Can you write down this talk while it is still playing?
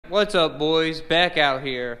what's up boys? Back out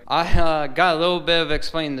here. I got a little bit of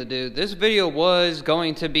explaining to do. This video was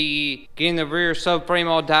going to be getting the rear subframe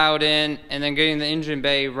all dialed in and then getting the engine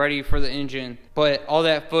bay ready for the engine. But all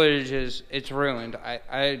that footage it's ruined.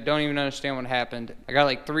 I don't even understand what happened. I got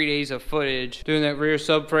like 3 days of footage doing that rear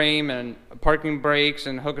subframe and parking brakes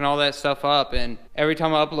and hooking all that stuff up, and every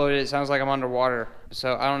time I upload it sounds like I'm underwater.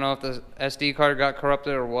 So I don't know if the SD card got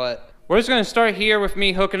corrupted or what. We're just going to start here with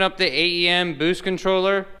me hooking up the AEM boost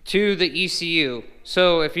controller to the ECU.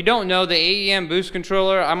 So if you don't know, the AEM boost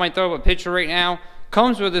controller, I might throw up a picture right now,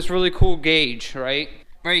 comes with this really cool gauge, right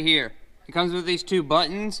here. It comes with these two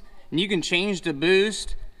buttons, and you can change the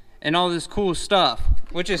boost and all this cool stuff,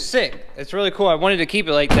 which is sick. It's really cool. I wanted to keep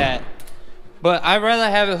it like that. But I'd rather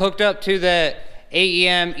have it hooked up to the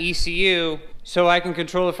AEM ECU so I can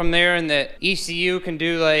control it from there, and the ECU can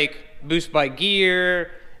do like boost by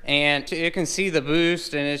gear, and it can see the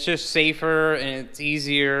boost, and it's just safer and it's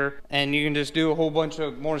easier, and you can just do a whole bunch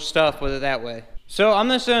of more stuff with it that way. So I'm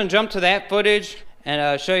just going to jump to that footage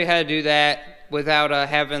and show you how to do that without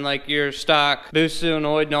having like your stock boost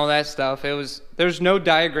solenoid and all that stuff. There's no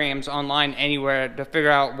diagrams online anywhere to figure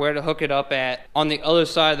out where to hook it up at on the other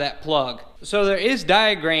side of that plug. So there is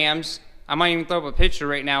diagrams. I might even throw up a picture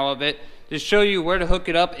right now of it to show you where to hook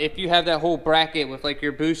it up if you have that whole bracket with like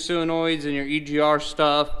your boost solenoids and your EGR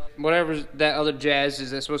stuff, whatever that other jazz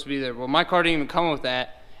is that's supposed to be there. Well, my car didn't even come with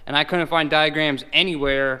that, and I couldn't find diagrams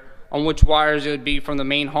anywhere on which wires it would be from the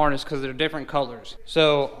main harness because they're different colors.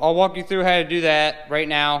 So I'll walk you through how to do that right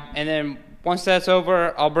now, and then once that's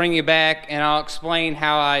over, I'll bring you back and I'll explain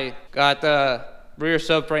how I got the rear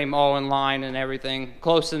subframe all in line and everything,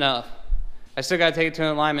 close enough. I still gotta take it to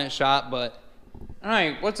an alignment shop, but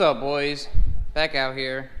alright, what's up boys? Back out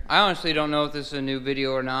here. I honestly don't know if this is a new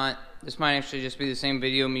video or not. This might actually just be the same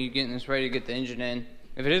video, me getting this ready to get the engine in.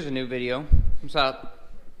 If it is a new video, what's up?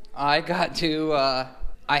 I have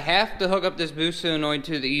to hook up this boost solenoid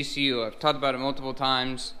to the ECU. I've talked about it multiple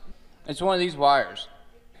times. It's one of these wires.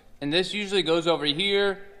 And this usually goes over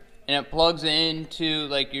here, and it plugs into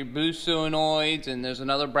like your boost solenoids, and there's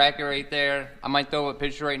another bracket right there. I might throw a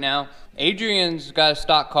picture right now. Adrian's got a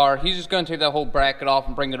stock car. He's just gonna take that whole bracket off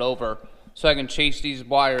and bring it over so I can chase these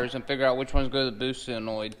wires and figure out which ones go to the boost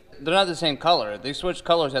solenoid. They're not the same color. They switch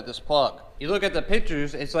colors at this plug. You look at the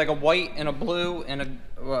pictures, it's like a white and a blue and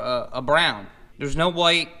a brown. There's no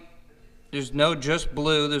white, there's no just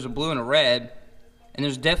blue, there's a blue and a red, and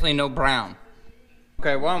there's definitely no brown.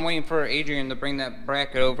 Okay, while I'm waiting for Adrian to bring that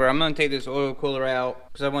bracket over, I'm going to take this oil cooler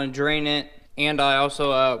out because I want to drain it, and I also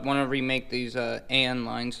want to remake these AN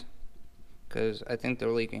lines because I think they're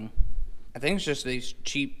leaking. I think it's just these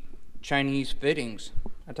cheap Chinese fittings.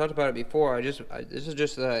 I talked about it before. This is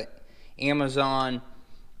just the Amazon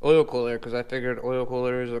oil cooler because I figured oil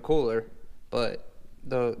cooler is a cooler, but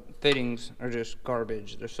the fittings are just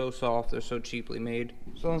garbage. They're so soft, they're so cheaply made.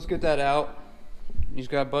 So let's get that out. You just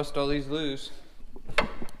gotta bust all these loose.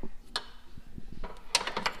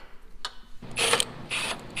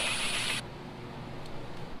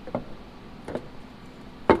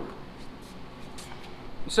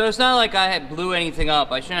 So it's not like I had blew anything up.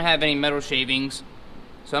 I shouldn't have any metal shavings.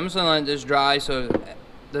 So I'm just gonna let this dry so it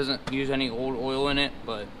doesn't use any old oil in it,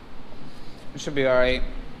 but it should be alright.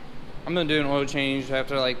 I'm gonna do an oil change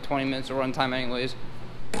after like 20 minutes of runtime anyways.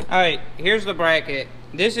 Alright, here's the bracket.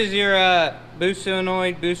 This is your boost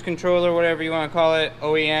solenoid, boost controller, whatever you want to call it,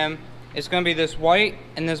 OEM. It's gonna be this white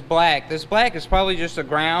and this black. This black is probably just a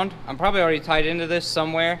ground. I'm probably already tied into this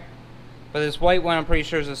somewhere. But this white one I'm pretty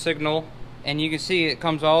sure is a signal. And you can see it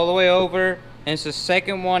comes all the way over, and it's the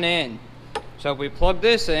second one in. So if we plug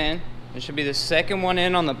this in, it should be the second one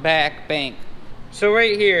in on the back bank. So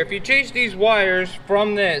right here, if you chase these wires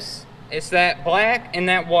from this, it's that black and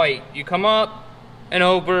that white. You come up and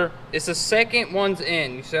over, it's the second ones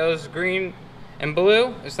in. You see how this is green and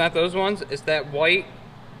blue? It's not those ones, it's that white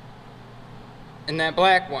and that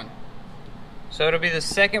black one. So it'll be the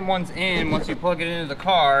second ones in once you plug it into the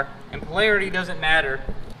car, and polarity doesn't matter.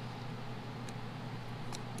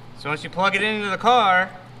 So once you plug it into the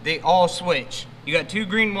car, they all switch. You got two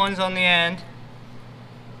green ones on the end.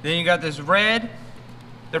 Then you got this red.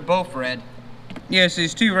 They're both red. Yes,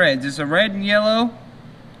 there's two reds. It's a red and yellow,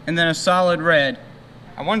 and then a solid red.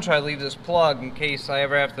 I want to try to leave this plug in case I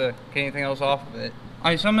ever have to get anything else off of it.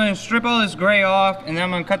 Alright, so I'm going to strip all this gray off, and then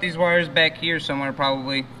I'm going to cut these wires back here somewhere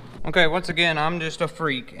probably. Okay, once again, I'm just a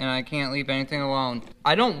freak, and I can't leave anything alone.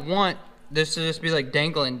 I don't want this to just be like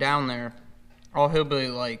dangling down there, all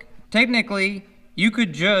hillbilly-like. Technically, you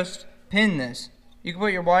could just pin this. You could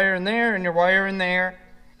put your wire in there and your wire in there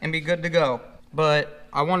and be good to go. But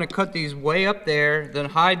I want to cut these way up there, then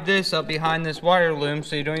hide this up behind this wire loom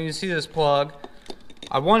so you don't even see this plug.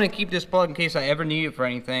 I want to keep this plug in case I ever need it for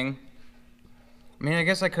anything. I mean, I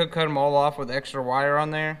guess I could cut them all off with extra wire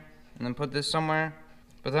on there and then put this somewhere.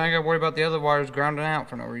 But then I gotta worry about the other wires grounding out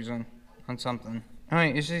for no reason on something.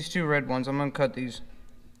 Alright, it's these two red ones. I'm gonna cut these.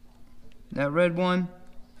 That red one,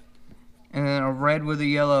 and then a red with a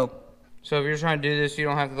yellow. So if you're trying to do this, you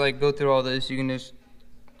don't have to like go through all this. You can just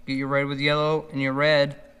get your red with yellow and your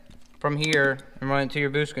red from here and run it to your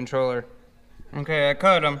boost controller. Okay, I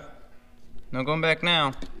cut them. No going back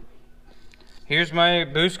now. Here's my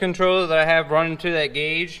boost controller that I have running to that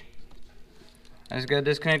gauge. I just gotta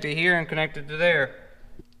disconnect it here and connect it to there.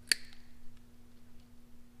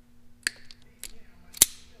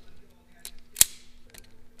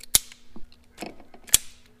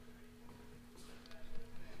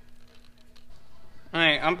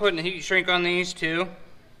 Alright, I'm putting a heat shrink on these too.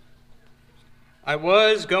 I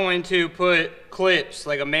was going to put clips,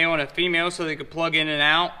 like a male and a female, so they could plug in and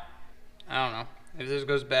out. I don't know. If this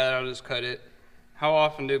goes bad, I'll just cut it. How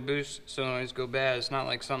often do boost solenoids go bad? It's not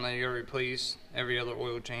like something that you gotta replace every other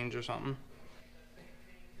oil change or something.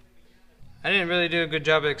 I didn't really do a good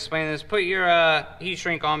job of explaining this. Put your heat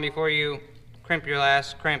shrink on before you crimp your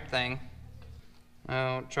last crimp thing.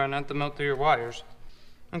 Try not to melt through your wires.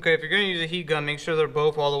 Okay, if you're gonna use a heat gun, make sure they're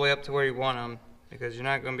both all the way up to where you want them, because you're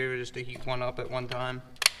not gonna be able just to heat one up at one time.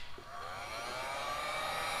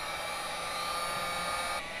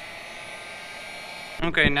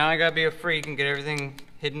 Okay, now I gotta be a freak and get everything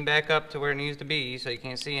hidden back up to where it needs to be so you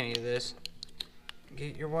can't see any of this.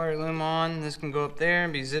 Get your wire loom on. This can go up there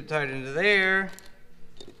and be zip tied into there.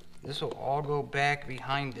 This will all go back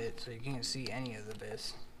behind it so you can't see any of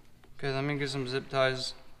this. Okay, let me get some zip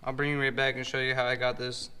ties. I'll bring you right back and show you how I got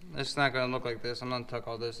this. It's not gonna look like this. I'm gonna tuck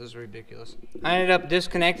all this. This is ridiculous. I ended up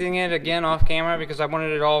disconnecting it again off camera because I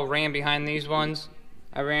wanted it all ran behind these ones.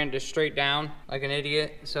 I ran it just straight down like an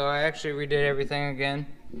idiot. So I actually redid everything again.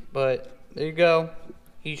 But there you go.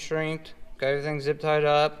 Heat shrinked. Got everything zip tied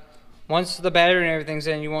up. Once the battery and everything's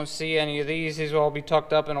in, you won't see any of these. These will all be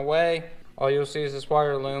tucked up and away. All you'll see is this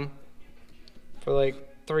wire loom for like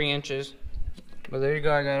 3 inches. But there you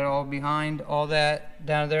go, I got it all behind, all that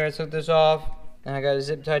down there. I took this off, and I got it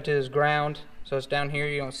zip tied to this ground. So it's down here,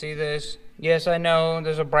 you don't see this. Yes, I know,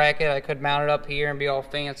 there's a bracket. I could mount it up here and be all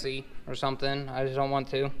fancy or something. I just don't want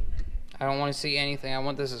to. I don't want to see anything. I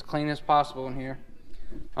want this as clean as possible in here.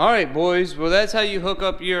 Alright, boys, well that's how you hook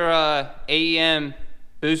up your AEM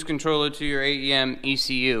boost controller to your AEM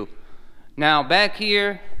ECU. Now, back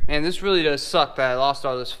here, man, this really does suck that I lost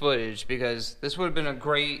all this footage, because this would have been a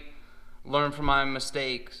great learn from my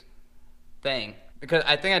mistakes thing, because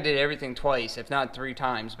I think I did everything twice, if not 3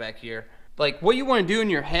 times back here. Like, what you want to do in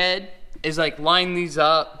your head is like line these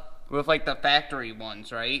up with like the factory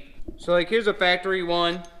ones, right? So like here's a factory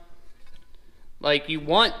one. Like you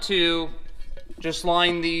want to just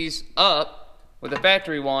line these up with the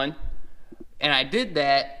factory one, and I did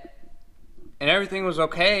that and everything was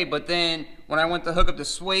okay. But then when I went to hook up the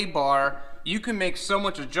sway bar, you can make so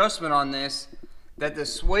much adjustment on this that the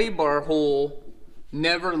sway bar hole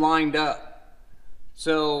never lined up.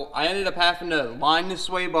 So I ended up having to line the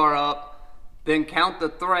sway bar up, then count the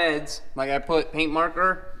threads. Like I put paint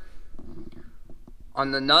marker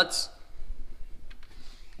on the nuts,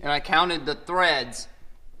 and I counted the threads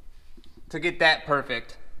to get that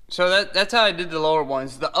perfect. So that's how I did the lower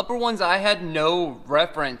ones. The upper ones, I had no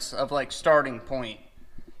reference of like starting point,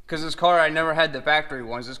 because this car, I never had the factory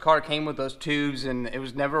ones. This car came with those tubes and it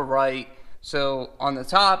was never right. So on the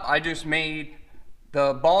top, I just made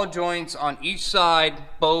the ball joints on each side,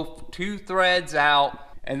 both 2 threads out,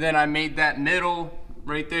 and then I made that middle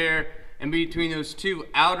right there, and between those 2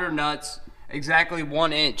 outer nuts, exactly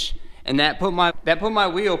 1 inch, and that put my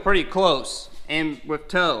wheel pretty close and with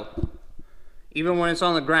toe. Even when it's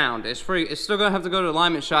on the ground, it's still gonna have to go to the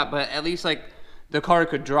alignment shop, but at least like the car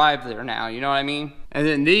could drive there now. You know what I mean? And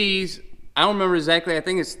then these, I don't remember exactly. I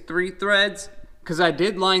think it's 3 threads. Because I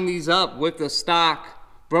did line these up with the stock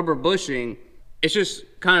rubber bushing. It's just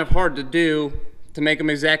kind of hard to do to make them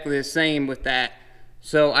exactly the same with that.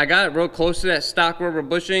 So I got it real close to that stock rubber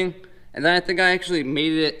bushing, and then I think I actually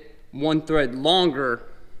made it 1 thread longer,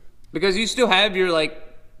 because you still have your like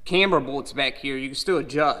camber bolts back here. You can still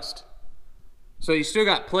adjust. So you still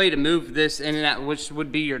got play to move this in and out, which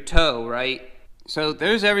would be your toe, right? So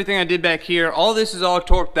there's everything I did back here. All this is all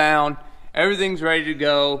torqued down. Everything's ready to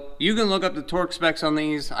go. You can look up the torque specs on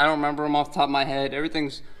these. I don't remember them off the top of my head.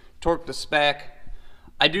 Everything's torqued to spec.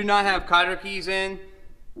 I do not have cotter keys in.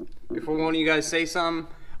 Before one of you guys say something,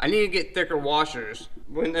 I need to get thicker washers.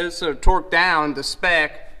 When those are torqued down to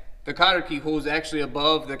spec, the cotter keyhole is actually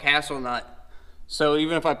above the castle nut. So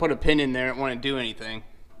even if I put a pin in there, it wouldn't do anything.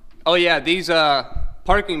 Oh yeah, these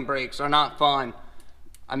parking brakes are not fun.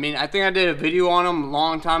 I mean, I think I did a video on them a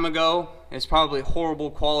long time ago. It's probably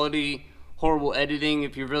horrible quality, horrible editing.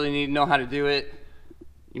 If you really need to know how to do it,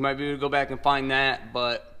 you might be able to go back and find that,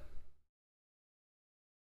 but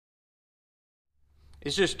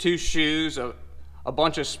it's just two shoes, a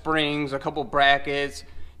bunch of springs, a couple brackets.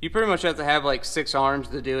 You pretty much have to have like 6 arms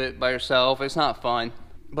to do it by yourself. It's not fun.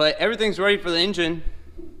 But everything's ready for the engine.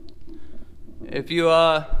 If you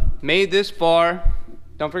made this far,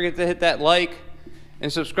 don't forget to hit that like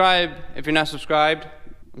and subscribe if you're not subscribed.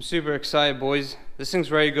 I'm super excited, boys. This thing's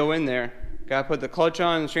ready to go in there. Gotta put the clutch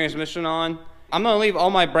on, the transmission on. I'm gonna leave all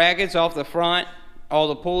my brackets off the front, all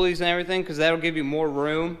the pulleys and everything, because that'll give you more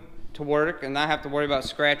room to work and not have to worry about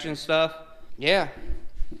scratching stuff. Yeah,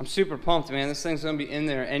 I'm super pumped, man. This thing's gonna be in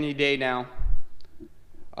there any day now.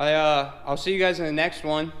 I'll see you guys in the next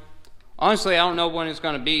one. Honestly, I don't know when it's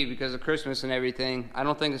gonna be because of Christmas and everything. I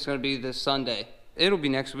don't think it's gonna be this Sunday. It'll be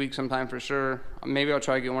next week sometime for sure. Maybe I'll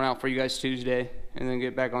try to get one out for you guys Tuesday and then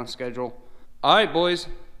get back on schedule. All right, boys.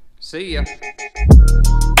 See ya.